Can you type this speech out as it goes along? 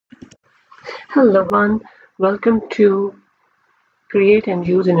Hello everyone, welcome to Create and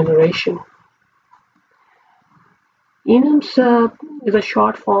Use Enumeration. Enums is a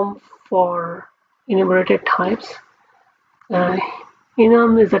short form for enumerated types. Uh,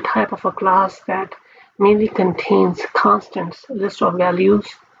 enum is a type of a class that mainly contains constants, a list of values,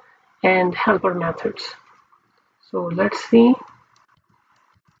 and helper methods. So let's see.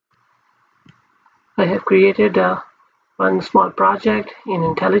 I have created one small project in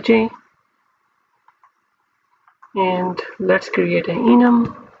IntelliJ, and let's create an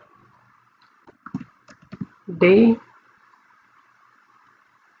enum day.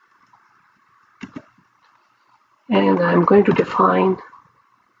 And I'm going to define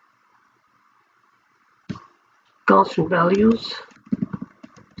constant values.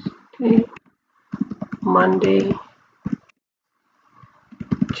 Okay. Monday,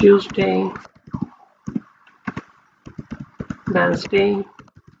 Tuesday, Wednesday,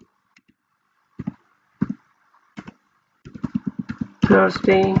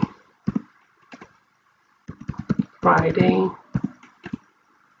 Thursday, Friday,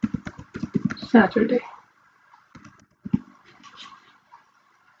 Saturday.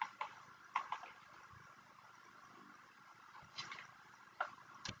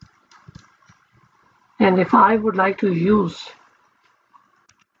 And if I would like to use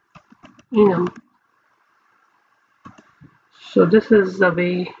enum, so this is the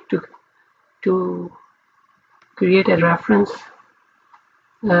way to create a reference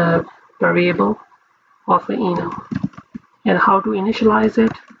variable of an enum. And how to initialize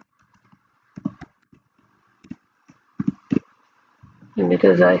it. And it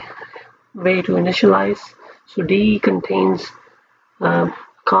is a way to initialize. So D contains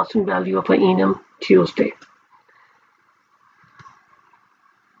constant value of an enum Tuesday.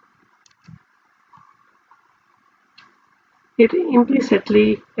 It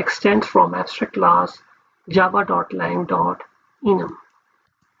implicitly extends from abstract class java.lang.enum.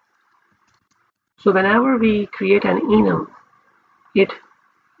 So whenever we create an enum, it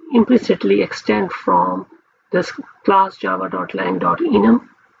implicitly extends from this class java.lang.enum.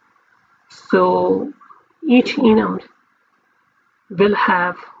 So each enum will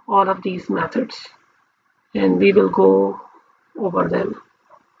have all of these methods, and we will go over them.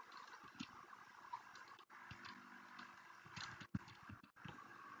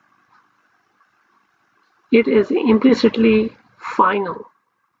 It is implicitly final.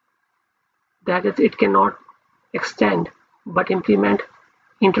 That is, it cannot extend but implement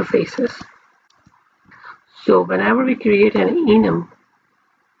interfaces. So whenever we create an enum,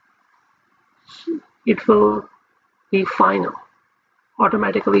 it will be final,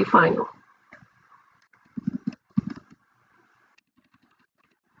 automatically final.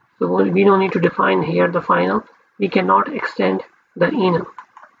 So we don't need to define here the final. We cannot extend the enum.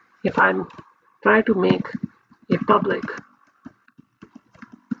 If I'm trying to make a public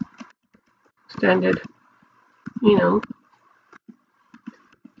extended enum,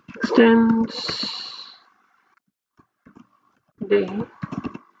 extends day,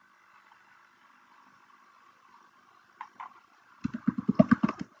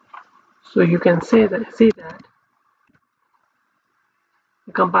 so you can see that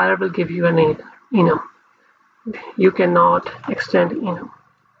the compiler will give you an enum. You cannot extend enum.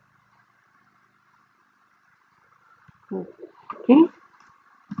 Okay.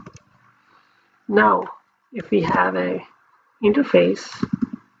 Now, if we have a interface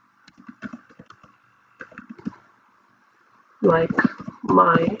like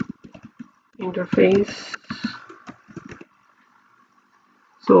my interface,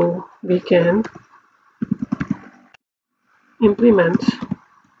 so we can implement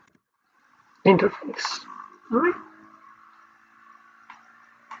interface. All right.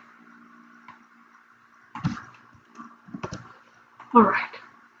 All right.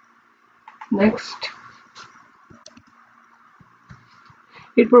 Next,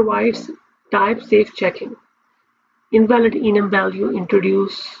 it provides type safe checking. Invalid enum value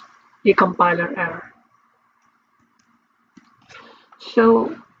introduce a compiler error.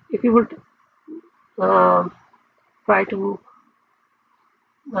 So if you would try to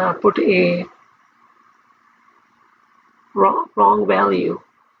put a wrong value,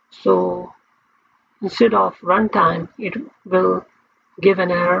 so instead of runtime, it will give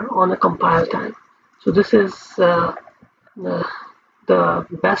an error on the compile time. So this is the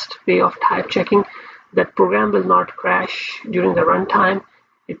best way of type checking. That program will not crash during the runtime.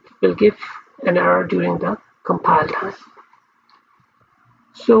 It will give an error during the compile time.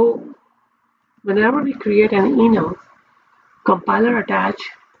 So whenever we create an enum, compiler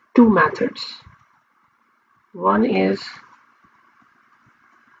attach two methods. One is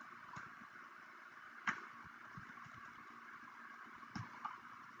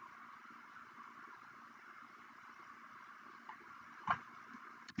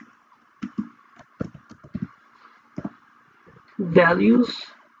values,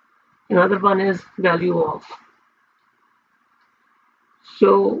 another one is value of.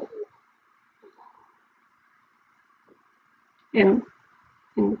 So when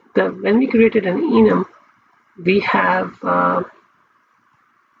we created an enum, we have all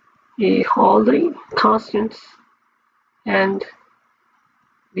the constants, and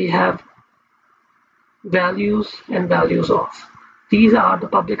we have values and values of. These are the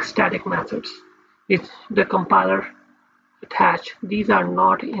public static methods which the compiler attached. These are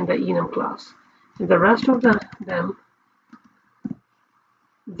not in the enum class. In the rest of them,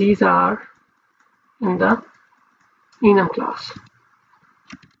 these are in the enum class.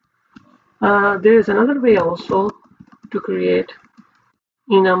 There is another way also to create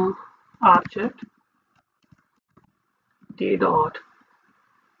enum object d dot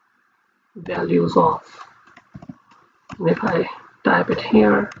values of. And if I type it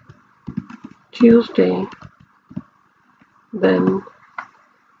here, Tuesday, then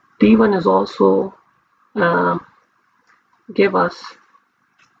d1 is also give us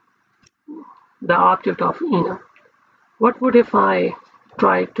the object of enum. What would if I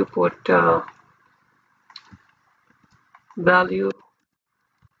try to put value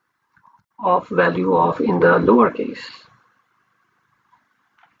of in the lowercase?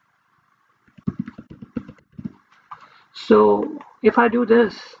 So if I do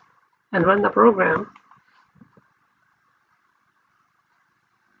this and run the program,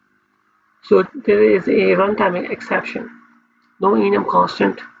 so there is a runtime exception. No enum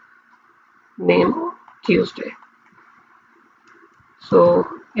constant name Tuesday. So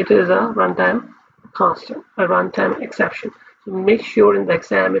it is a runtime constant, a runtime exception. So make sure in the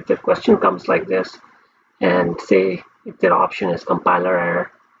exam, if the question comes like this, and say if their option is compiler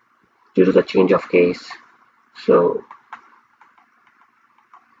error due to the change of case. So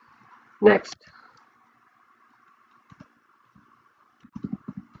next,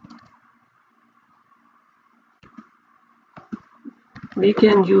 we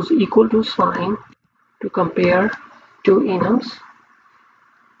can use equal to sign to compare two enums.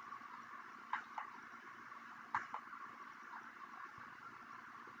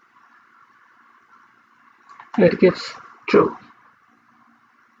 It gives true.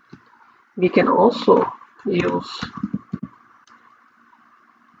 We can also use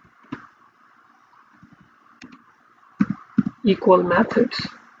equal methods.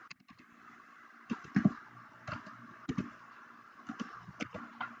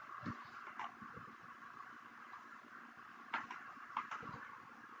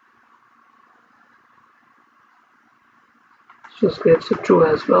 Just gives it true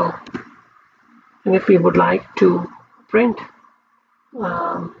as well. And if we would like to print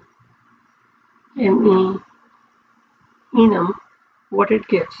any enum, what it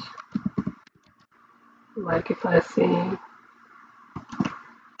gives, like if I say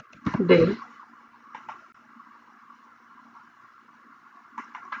day,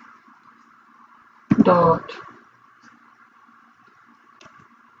 dot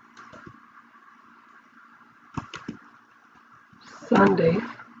Sunday,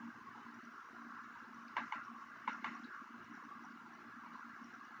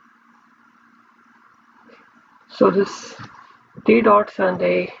 so this day dot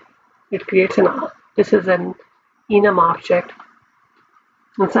Sunday, it creates this is an enum object.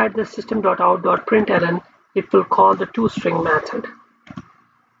 Inside the system.out.println, it will call the toString method,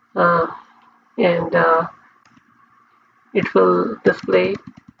 and it will display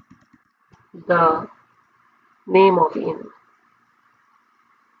the name of enum.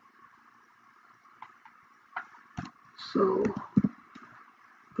 So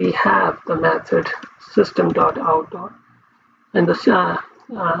we have the method system.out. and the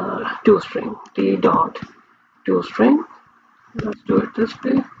toString, d dot toString. Let's do it this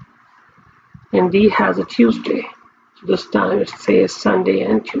way. And D has a Tuesday. So this time it says Sunday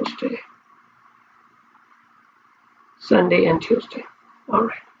and Tuesday. Sunday and Tuesday. All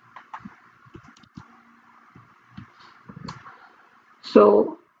right.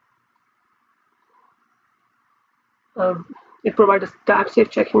 So it provides a type safe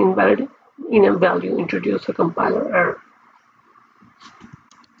checking invalid enum value, introduce a compiler error.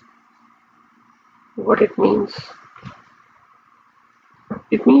 What it means?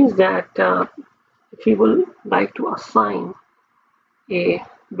 It means that if we would like to assign a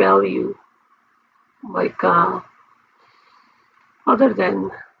value like other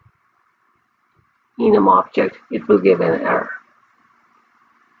than enum object, it will give an error.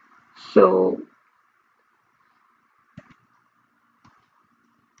 So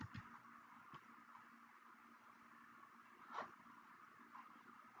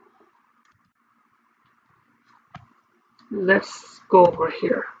let's go over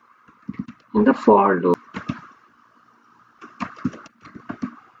here. In the for loop,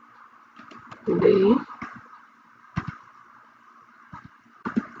 day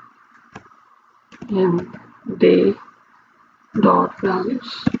in day dot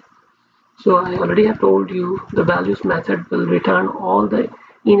values. So I already have told you the values method will return all the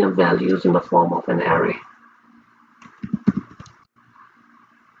enum values in the form of an array.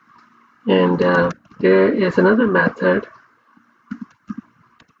 And there is another method,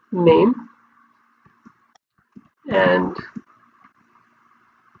 name, and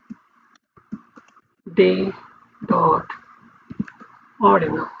day dot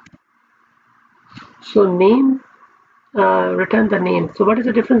ordinal. So name return the name. So what is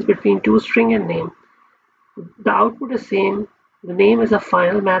the difference between toString and name? The output is same. The name is a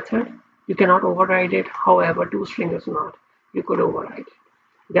final method. You cannot override it. However, toString is not. You could override it.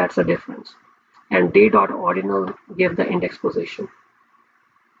 That's the difference. And day.ordinal give the index position.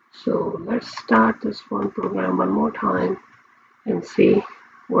 So let's start this one program one more time and see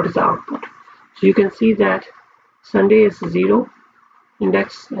what is the output. So you can see that Sunday is 0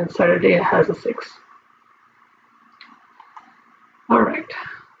 index and Saturday has a 6. All right.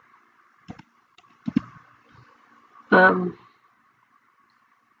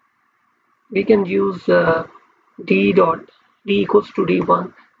 We can use d equals to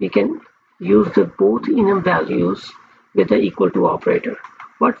d1. We can use the both enum values with the equal to operator.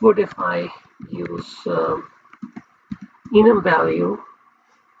 What would if I use enum value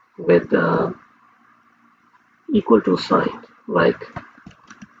with the equal to sign, like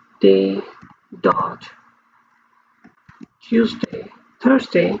day dot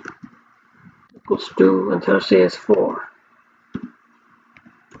Thursday equals 2 and Thursday is 4.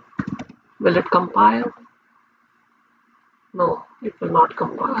 Will it compile? No, it will not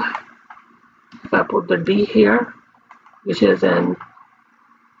compile. If I put the D here, which is an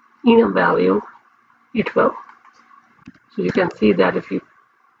enum value, it will. So you can see that if you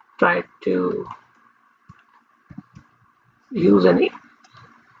try to use an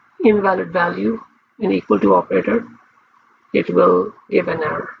invalid value in equal to operator, it will give an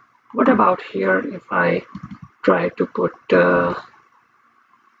error. What about here if I try to put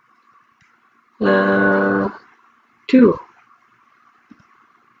 2?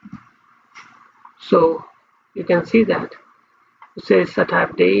 So you can see that it says a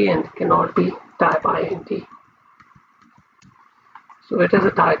type day and cannot be type int. So it is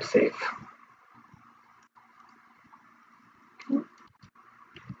a type safe.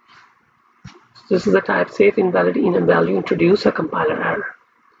 This is a type safe invalid enum value introduce a compiler error.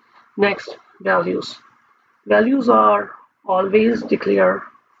 Next, values. Values are always declared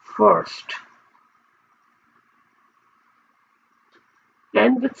first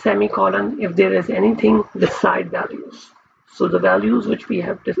and with semicolon if there is anything beside values. So the values which we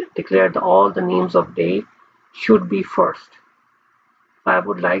have declared, all the names of day, should be first. If I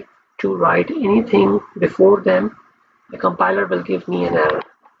would like to write anything before them, the compiler will give me an error.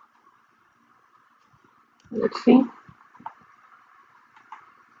 Let's see.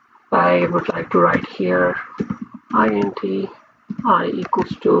 I would like to write here int I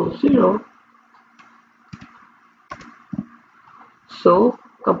equals to 0. So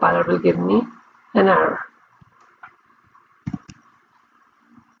compiler will give me an error.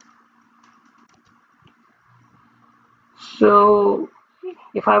 So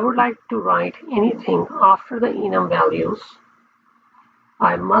if I would like to write anything after the enum values,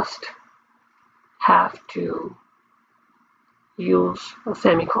 I must have to use a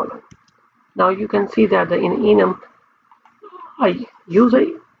semicolon. Now you can see that in enum, I use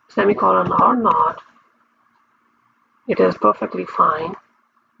a semicolon or not, it is perfectly fine.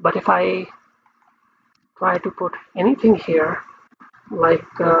 But if I try to put anything here, like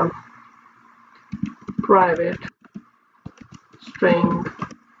private string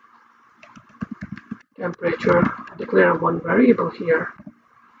temperature, declare one variable here,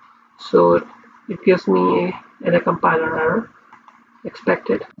 so it gives me a compiler error,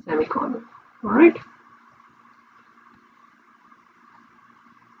 expected semicolon. All right.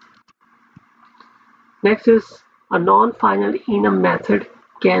 Next is a non-final enum method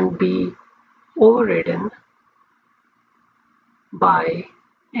can be overridden by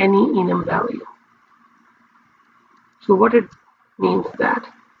any enum value. So what it means that?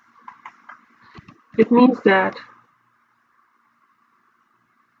 It means that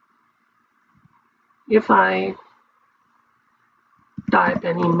if I type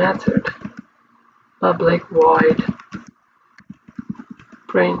any method, public void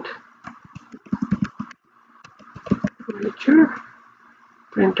print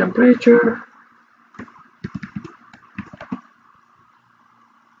temperature,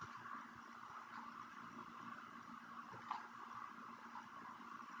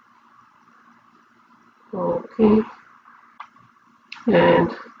 Okay,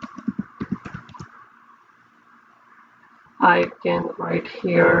 and I can write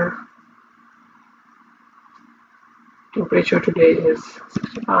here temperature today is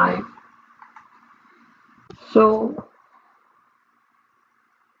 65. So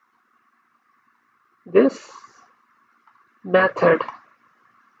this method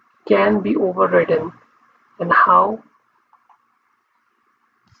can be overridden, and how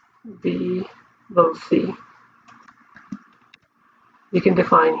we will see. We can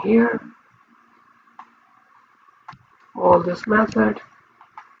define here all this method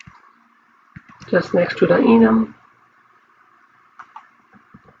just next to the enum,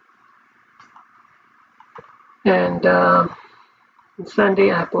 and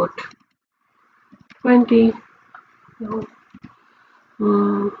Sunday I put 20,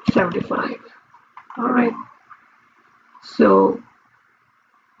 no, 75. All right. So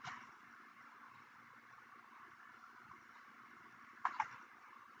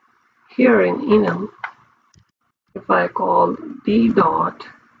here in enum, if I call d dot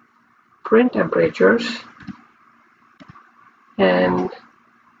print temperatures, and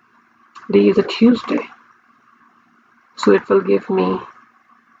d is a Tuesday, so it will give me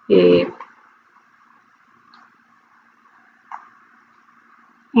a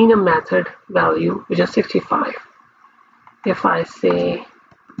enum method value which is 65. If I say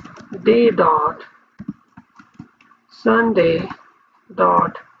day dot Sunday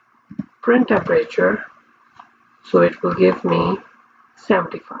dot print temperature, so it will give me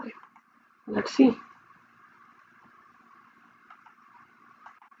 75. Let's see.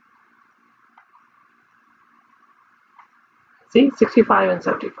 See, 65 and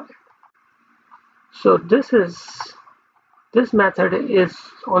 75. So this method is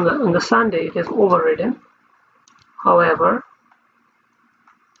on the Sunday it is overridden. However,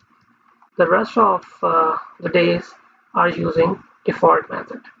 the rest of the days are using default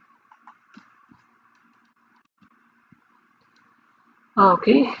method.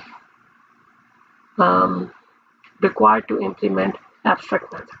 Okay. Required to implement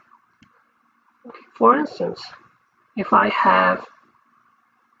abstract method. Okay. For instance, if I have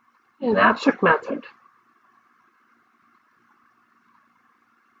an abstract method,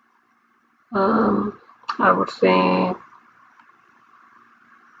 I would say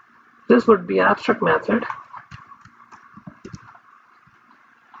this would be abstract method.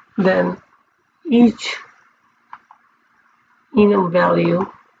 Then each enum value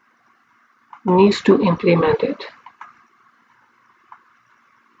needs to implement it.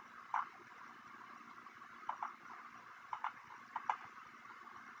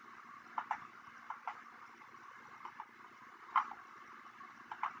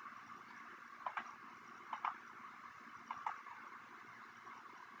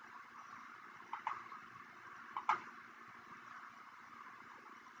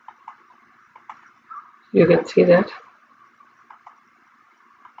 You can see that.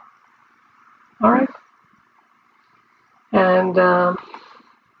 All right. And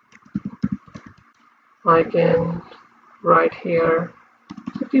I can write here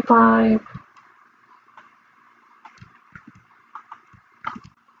 55.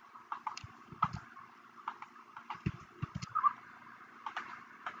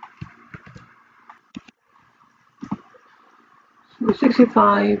 So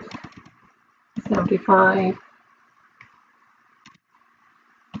 65, 75,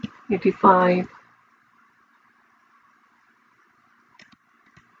 85,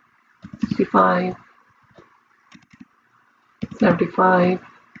 65, 75,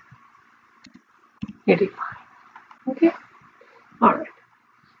 85. Okay. All right.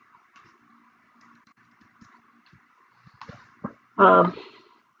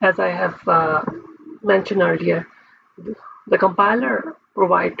 As I have mentioned earlier, the compiler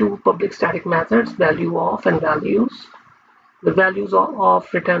provides two public static methods, value of and values. The values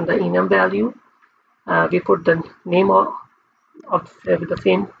of return the enum value. We put the name of with the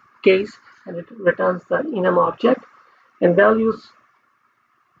same case, and it returns the enum object. And values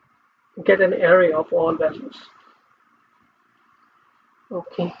get an array of all values.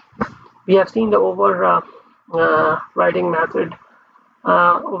 Okay. We have seen the overriding method,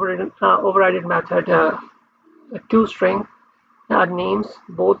 overridden method, toString names.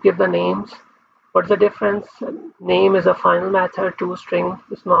 Both give the names. What's the difference? Name is a final method, toString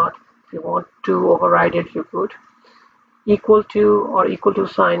is not. If you want to override it, you could. Equal to or equal to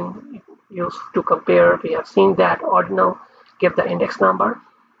sign used to compare. We have seen that. Ordinal give the index number.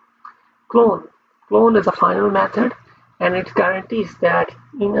 Clone is a final method, and it guarantees that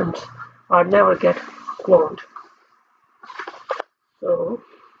enums are never get cloned. So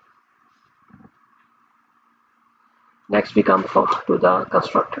Next we come to the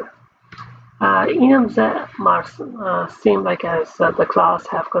constructor. Enums marks same like as the class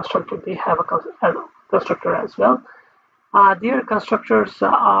have constructor, they have a constructor as well. Their constructors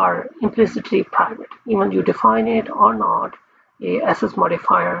are implicitly private. Even you define it or not, a SS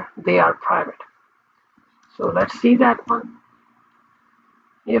modifier, they are private. So let's see that one.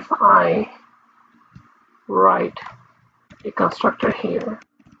 If I write a constructor here,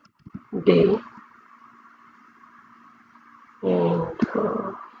 day, and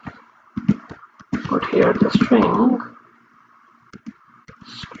put here the string,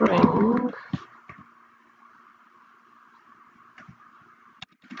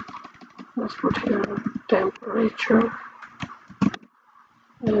 let's put here temperature,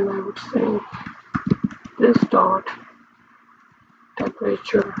 and I would say this dot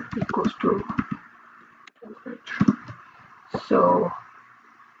temperature equals to temperature. So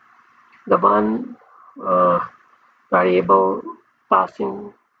the one variable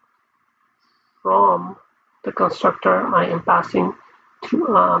passing from the constructor I am passing to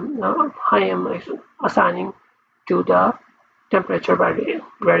I am assigning to the temperature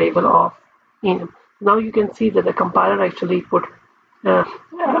variable of enum. Now you can see that the compiler actually put a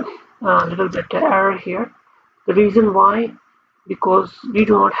little bit error here. The reason why, because we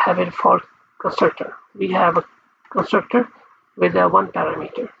do not have a default constructor. We have a constructor with a one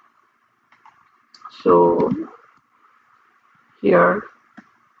parameter. So here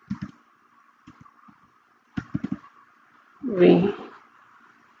we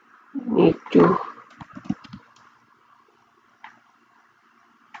need to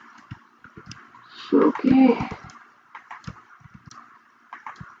okay.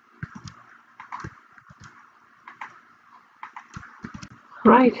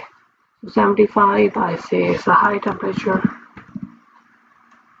 Right. So 75 I say is a high temperature.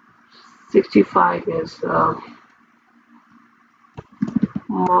 65 is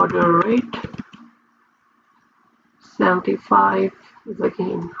moderate. 75 is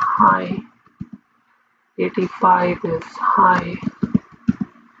again high. 85 is high.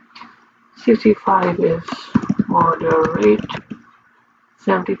 65 is moderate.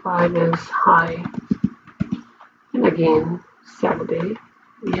 75 is high. And again, Saturday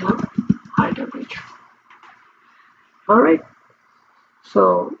we have high temperature. Alright,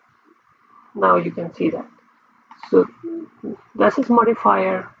 so now you can see that. So this is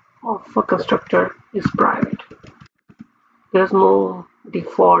modifier of a constructor is private. There's no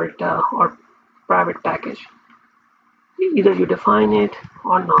default or private package. Either you define it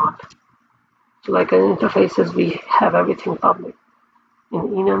or not. So like in interfaces, we have everything public. In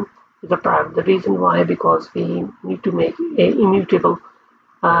enum, is a private. The reason why, because we need to make a immutable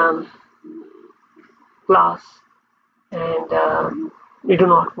class, and we do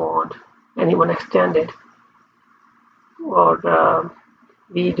not want anyone extended, or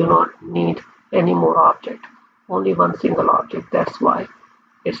we do not need any more object. Only one single object. That's why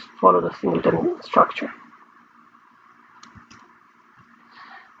it's follow the singleton structure.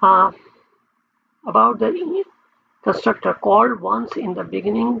 About the constructor called once in the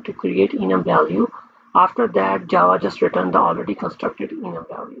beginning to create enum value. After that, Java just returned the already constructed enum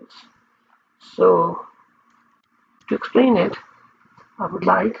values. So to explain it, I would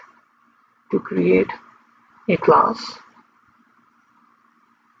like to create a class,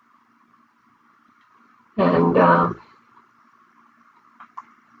 and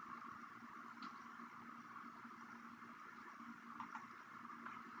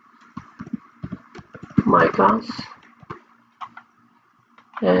my class,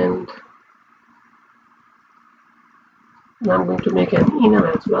 and I'm going to make an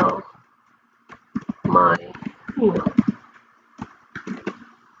enum as well, my enum.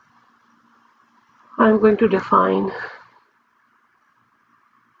 I'm going to define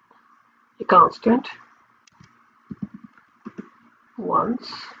a constant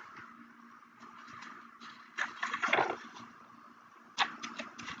once,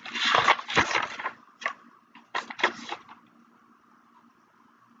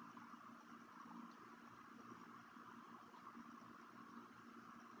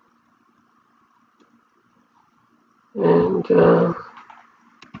 and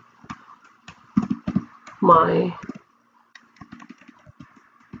my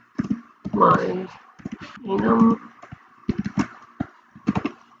enum,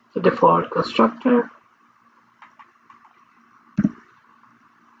 the default constructor,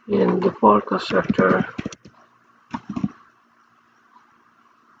 and default constructor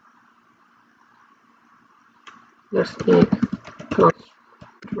let's make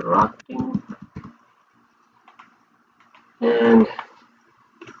constructing, and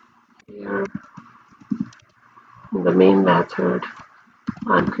here in the main method,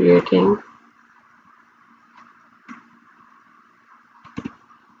 I'm creating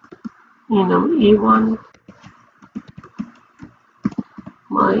enum e1,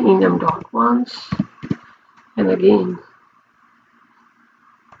 my enum.ones, and again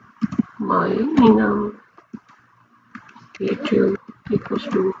my enum e2 equals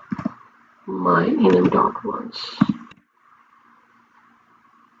to my enum.ones.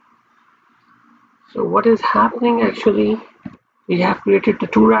 So what is happening actually, we have created the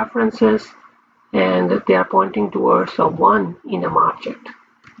two references and they are pointing towards a one enum object.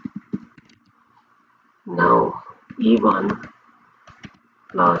 Now e1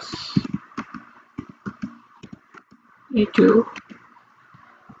 plus e2,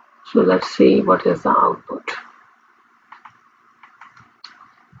 so let's see what is the output.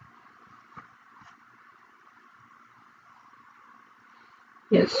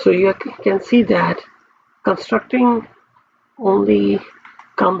 Yes, so you can see that constructing only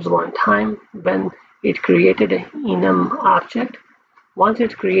comes one time when it created an enum object. Once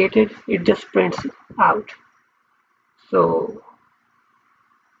it's created, it just prints out. So,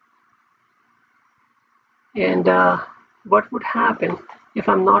 and what would happen if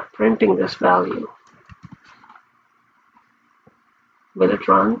I'm not printing this value? Will it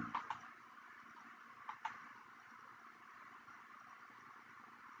run?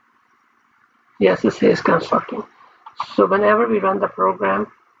 Yes, it says constructing. So whenever we run the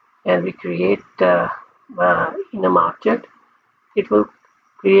program and we create the enum object, it will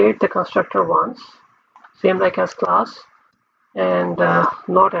create the constructor once, same like as class, and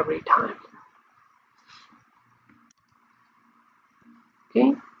not every time.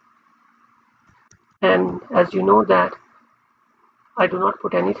 Okay, and as you know that I do not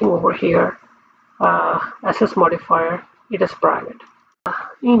put anything over here. SS modifier, it is private.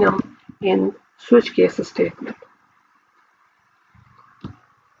 Enum in switch case statement.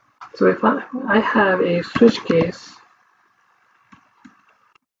 So if I have a switch case,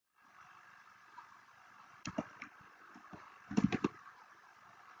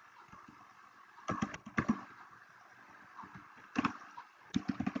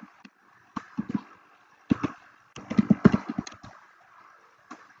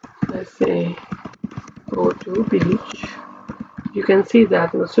 let's say go to beach, you can see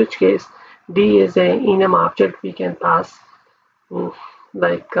that in the switch case, D is a enum object we can pass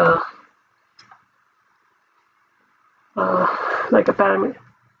like a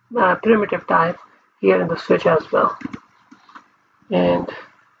primitive type here in the switch as well. And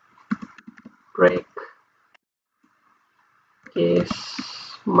break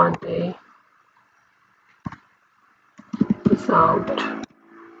case Monday is out,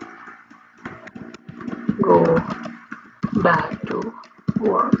 go back to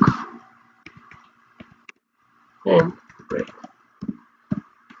work and break.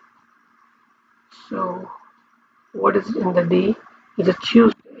 So what is in the D is a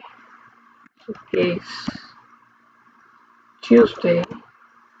Tuesday. So case Tuesday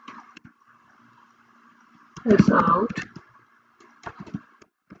is out,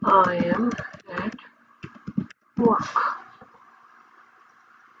 I am at work.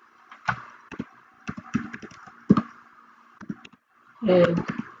 And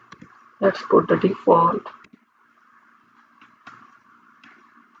let's put the default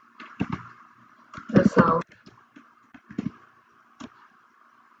as out.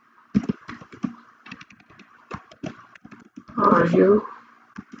 Are you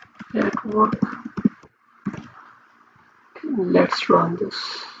at work? Let's run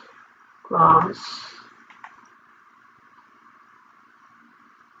this class.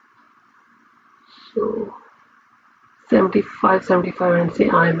 So 75, 75 and say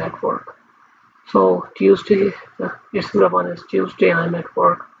I'm at work. So Tuesday, it's the one is Tuesday, I'm at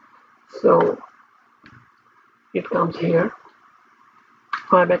work. So it comes here,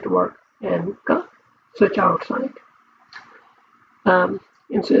 I'm at work, and switch outside.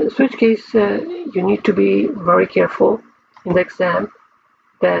 In switch case, you need to be very careful in the exam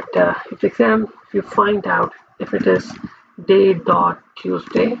that if you find out if it is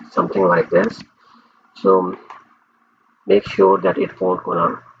day.Tuesday, something like this, so make sure that it won't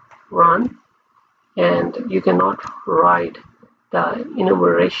gonna run and you cannot write the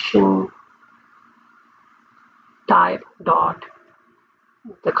enumeration type dot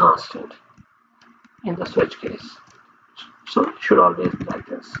the constant in the switch case. So it should always be like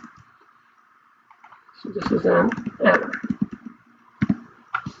this. So this is an error.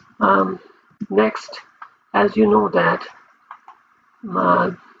 Next, as you know that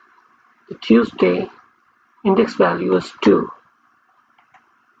the Tuesday index value is 2.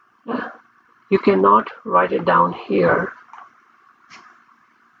 You cannot write it down here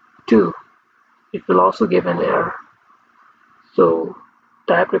too. It will also give an error. So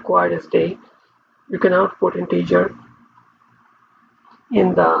type required is date. You can output integer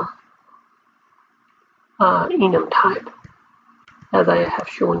in the enum type, as I have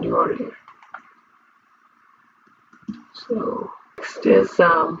shown you earlier. So next is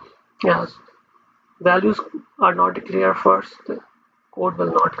yes, values are not declared first. The code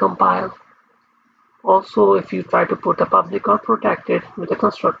will not compile. Also, if you try to put a public or protected with a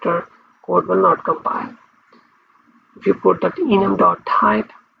constructor, code will not compile. If you put that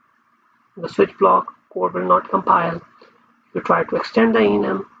enum.type in the switch block, code will not compile. If you try to extend the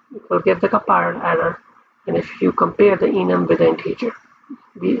enum, it will give the compiler error. And if you compare the enum with the integer,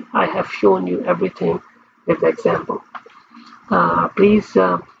 I have shown you everything with the example. Please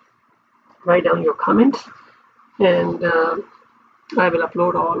write down your comments, and I will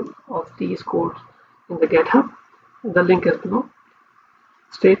upload all of these codes in the GitHub. The link is below.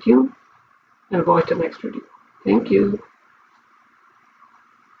 Stay tuned and watch the next video. Thank you.